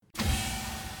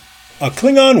A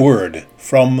Klingon word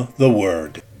from the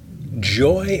Word.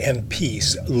 Joy and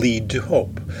peace lead to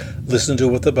hope. Listen to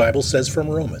what the Bible says from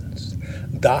Romans.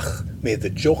 Dach me the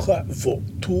jocha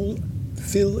votul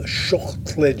fil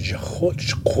shochlej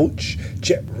choch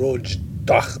jet roj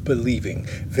dach believing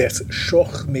vers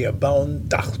shoch me abound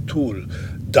dach tul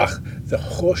dach the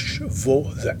chosh vo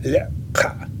the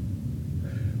lecha.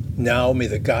 Now may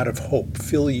the God of hope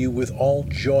fill you with all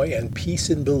joy and peace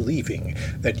in believing,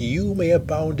 that you may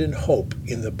abound in hope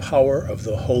in the power of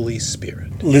the Holy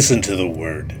Spirit. Listen to the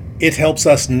Word. It helps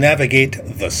us navigate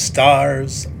the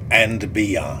stars and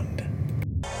beyond.